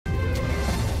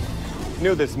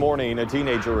New this morning, a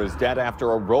teenager is dead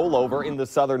after a rollover in the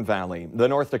Southern Valley. The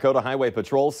North Dakota Highway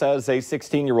Patrol says a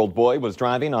 16-year-old boy was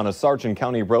driving on a Sargent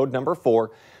County Road number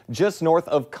 4 just north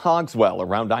of Cogswell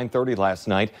around 9:30 last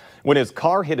night when his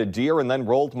car hit a deer and then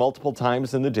rolled multiple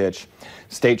times in the ditch.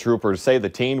 State troopers say the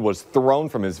teen was thrown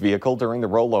from his vehicle during the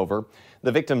rollover.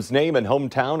 The victim's name and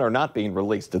hometown are not being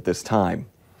released at this time.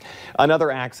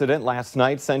 Another accident last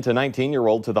night sent a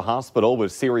 19-year-old to the hospital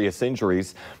with serious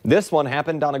injuries. This one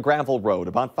happened on a gravel road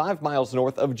about 5 miles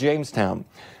north of Jamestown.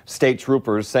 State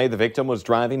troopers say the victim was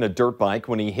driving a dirt bike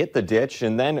when he hit the ditch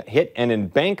and then hit an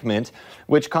embankment,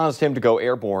 which caused him to go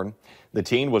airborne. The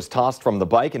teen was tossed from the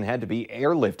bike and had to be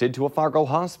airlifted to a Fargo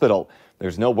hospital.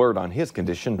 There's no word on his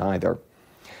condition either.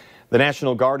 The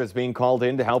National Guard is being called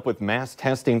in to help with mass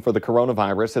testing for the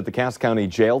coronavirus at the Cass County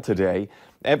Jail today.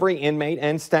 Every inmate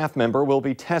and staff member will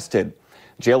be tested.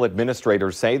 Jail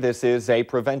administrators say this is a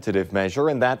preventative measure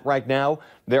and that right now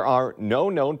there are no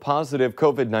known positive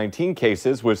COVID-19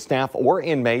 cases with staff or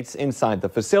inmates inside the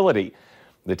facility.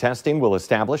 The testing will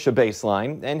establish a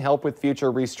baseline and help with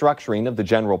future restructuring of the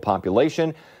general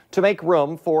population to make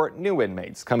room for new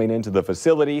inmates coming into the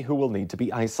facility who will need to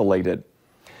be isolated.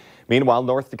 Meanwhile,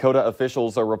 North Dakota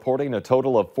officials are reporting a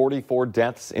total of 44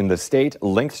 deaths in the state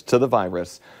linked to the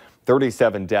virus.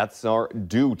 37 deaths are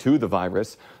due to the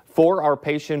virus. 4 are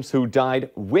patients who died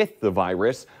with the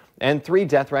virus, and 3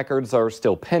 death records are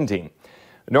still pending.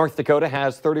 North Dakota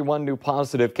has 31 new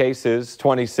positive cases,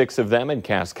 26 of them in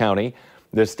Cass County.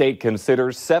 The state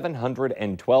considers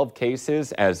 712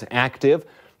 cases as active,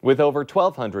 with over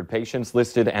 1,200 patients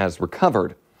listed as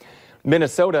recovered.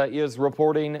 Minnesota is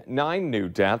reporting 9 new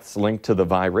deaths linked to the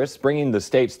virus, bringing the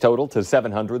state's total to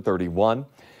 731.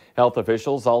 Health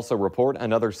officials also report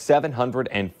another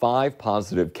 705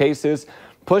 positive cases,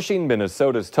 pushing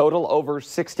Minnesota's total over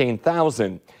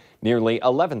 16,000. Nearly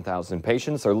 11,000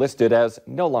 patients are listed as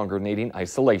no longer needing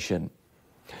isolation.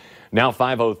 Now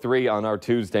 5:03 on our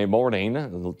Tuesday morning.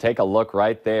 We'll take a look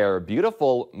right there.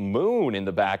 Beautiful moon in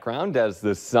the background as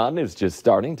the sun is just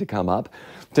starting to come up.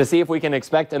 To see if we can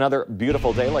expect another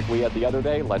beautiful day like we had the other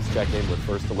day, let's check in with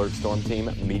First Alert Storm Team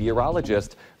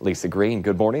meteorologist Lisa Green.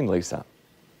 Good morning, Lisa.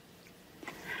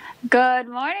 Good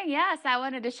morning. Yes, I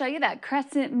wanted to show you that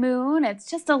crescent moon.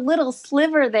 It's just a little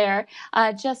sliver there,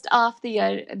 just off the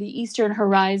eastern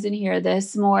horizon here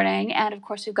this morning. And of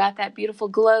course, we've got that beautiful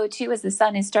glow too as the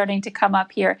sun is starting to come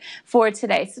up here for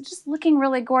today. So just looking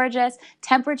really gorgeous.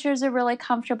 Temperatures are really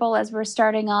comfortable as we're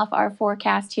starting off our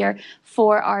forecast here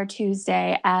for our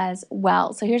Tuesday as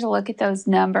well. So here's a look at those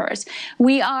numbers.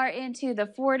 We are into the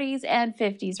 40s and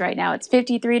 50s right now. It's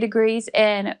 53 degrees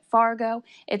in Fargo.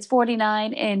 It's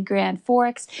 49 in Grand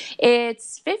Forks.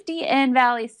 It's 50 in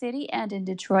Valley City and in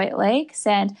Detroit Lakes,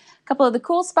 and a couple of the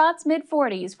cool spots,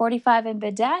 mid-40s, 45 in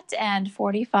Badette and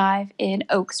 45 in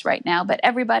Oaks right now. But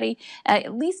everybody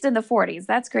at least in the 40s.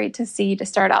 That's great to see to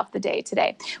start off the day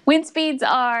today. Wind speeds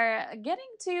are getting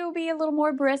to be a little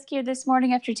more brisk here this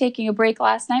morning after taking a break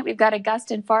last night. We've got a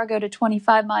gust in Fargo to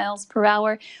 25 miles per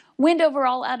hour. Wind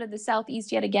overall out of the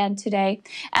southeast yet again today.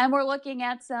 And we're looking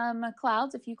at some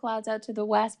clouds, a few clouds out to the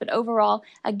west, but overall,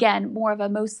 again, more of a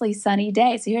mostly sunny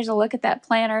day. So here's a look at that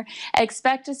planner.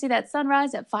 Expect to see that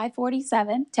sunrise at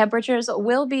 5:47. Temperatures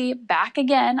will be back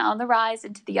again on the rise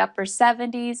into the upper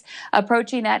 70s,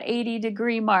 approaching that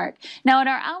 80-degree mark. Now, in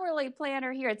our hourly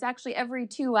planner here, it's actually every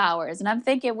 2 hours. And I'm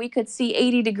thinking we could see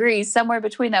 80 degrees somewhere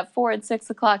between that 4 and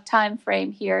 6 o'clock time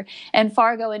frame here in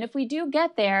Fargo. And if we do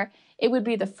get there, it would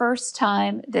be the first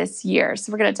time this year.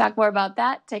 So we're going to talk more about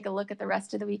that. Take a look at the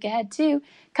rest of the week ahead, too,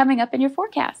 coming up in your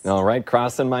forecast. All right,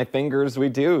 crossing my fingers we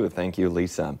do. Thank you,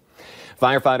 Lisa.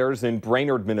 Firefighters in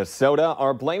Brainerd, Minnesota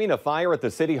are blaming a fire at the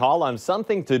City Hall on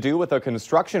something to do with a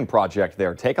construction project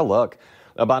there. Take a look.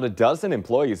 About a dozen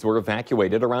employees were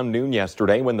evacuated around noon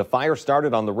yesterday when the fire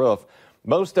started on the roof.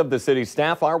 Most of the city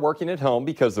staff are working at home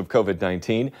because of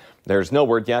COVID-19. There's no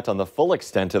word yet on the full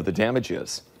extent of the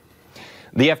damages.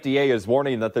 The FDA is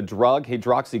warning that the drug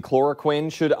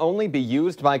hydroxychloroquine should only be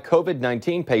used by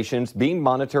COVID-19 patients being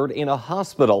monitored in a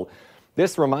hospital.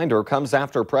 This reminder comes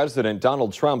after President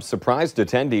Donald Trump surprised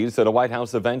attendees at a White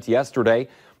House event yesterday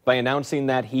by announcing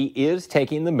that he is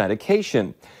taking the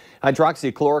medication.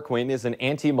 Hydroxychloroquine is an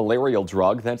anti-malarial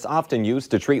drug that's often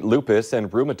used to treat lupus and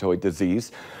rheumatoid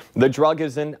disease. The drug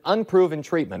is an unproven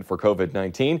treatment for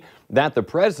COVID-19 that the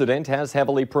president has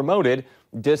heavily promoted,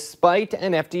 despite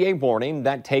an FDA warning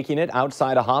that taking it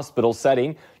outside a hospital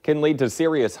setting can lead to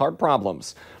serious heart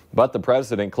problems. But the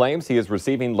president claims he is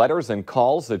receiving letters and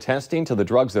calls attesting to the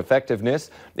drug's effectiveness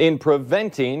in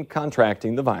preventing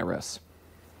contracting the virus.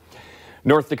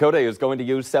 North Dakota is going to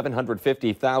use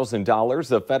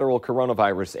 $750,000 of federal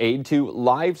coronavirus aid to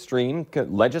live stream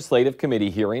legislative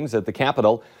committee hearings at the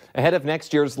Capitol ahead of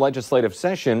next year's legislative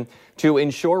session to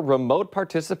ensure remote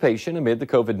participation amid the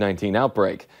COVID-19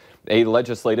 outbreak. A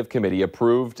legislative committee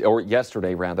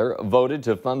yesterday voted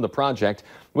to fund the project,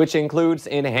 which includes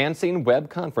enhancing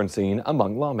web conferencing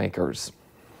among lawmakers.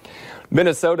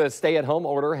 Minnesota's stay-at-home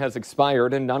order has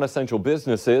expired, and non-essential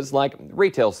businesses like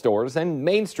retail stores and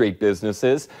Main Street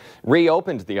businesses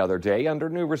reopened the other day under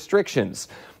new restrictions.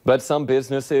 But some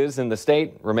businesses in the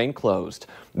state remain closed.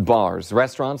 Bars,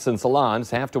 restaurants, and salons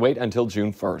have to wait until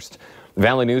June 1st.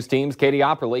 Valley News Team's Katie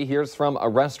Opperly hears from a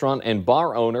restaurant and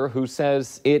bar owner who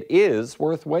says it is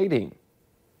worth waiting.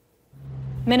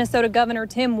 Minnesota Governor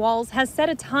Tim Walz has set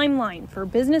a timeline for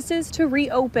businesses to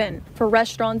reopen. For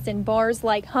restaurants and bars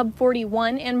like Hub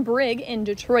 41 and Brig in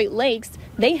Detroit Lakes,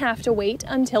 they have to wait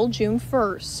until June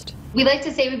 1st. We like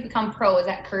to say we've become pros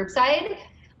at curbside,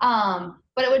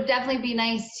 but it would definitely be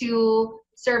nice to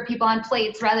serve people on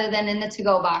plates rather than in the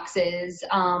to-go boxes,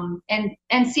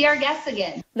 and see our guests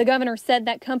again. The governor said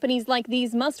that companies like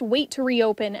these must wait to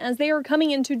reopen as they are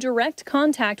coming into direct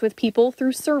contact with people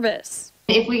through service.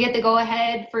 If we get the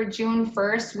go-ahead for June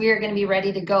 1st, we are going to be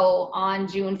ready to go on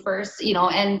June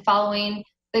 1st, and following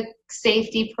the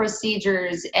safety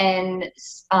procedures and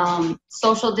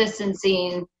social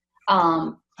distancing,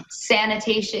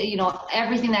 sanitation,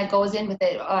 everything that goes in with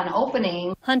it on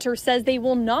opening. Hunter says they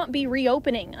will not be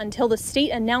reopening until the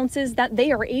state announces that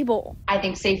they are able. I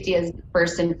think safety is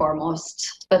first and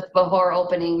foremost before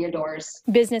opening your doors.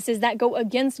 Businesses that go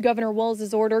against Governor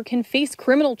Walz's order can face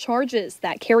criminal charges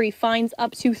that carry fines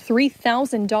up to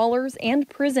 $3,000 and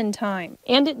prison time.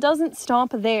 And it doesn't stop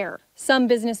there. Some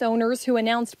business owners who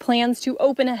announced plans to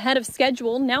open ahead of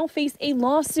schedule now face a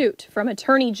lawsuit from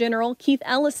Attorney General Keith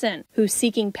Ellison, who's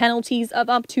seeking penalties of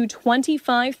up to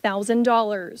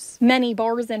 $25,000. Many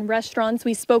bars and restaurants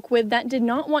we spoke with that did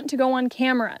not want to go on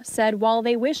camera said while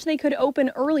they wish they could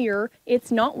open earlier,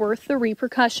 it's not worth the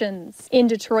repercussions. In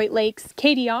Detroit Lakes,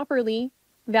 Katie Opperly,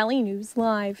 Valley News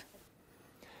Live.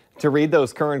 To read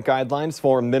those current guidelines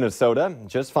for Minnesota,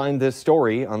 just find this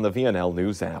story on the VNL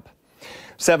News app.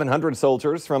 700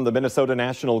 soldiers from the Minnesota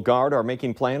National Guard are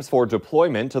making plans for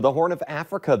deployment to the Horn of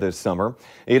Africa this summer.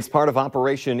 It's part of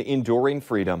Operation Enduring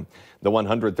Freedom. The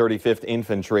 135th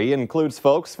Infantry includes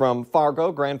folks from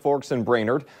Fargo, Grand Forks, and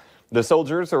Brainerd. The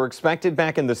soldiers are expected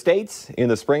back in the States in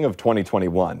the spring of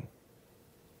 2021.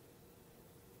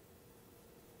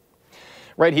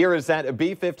 Right here is that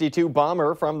B-52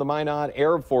 bomber from the Minot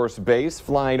Air Force Base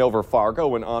flying over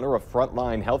Fargo in honor of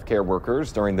frontline healthcare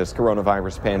workers during this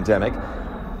coronavirus pandemic.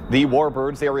 The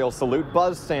Warbirds aerial salute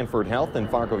buzzed Sanford Health in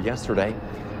Fargo yesterday.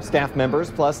 Staff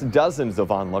members plus dozens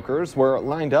of onlookers were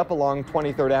lined up along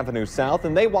 23rd Avenue South,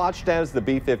 and they watched as the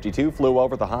B-52 flew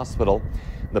over the hospital.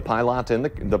 The pilot and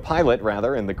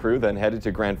the crew then headed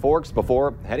to Grand Forks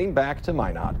before heading back to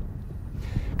Minot.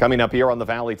 Coming up here on the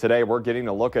Valley today, we're getting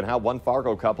a look at how one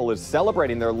Fargo couple is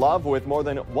celebrating their love with more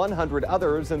than 100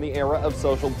 others in the era of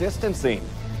social distancing.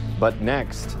 But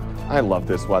next, I love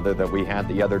this weather that we had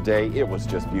the other day. It was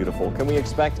just beautiful. Can we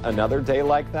expect another day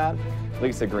like that?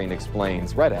 Lisa Green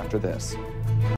explains right after this.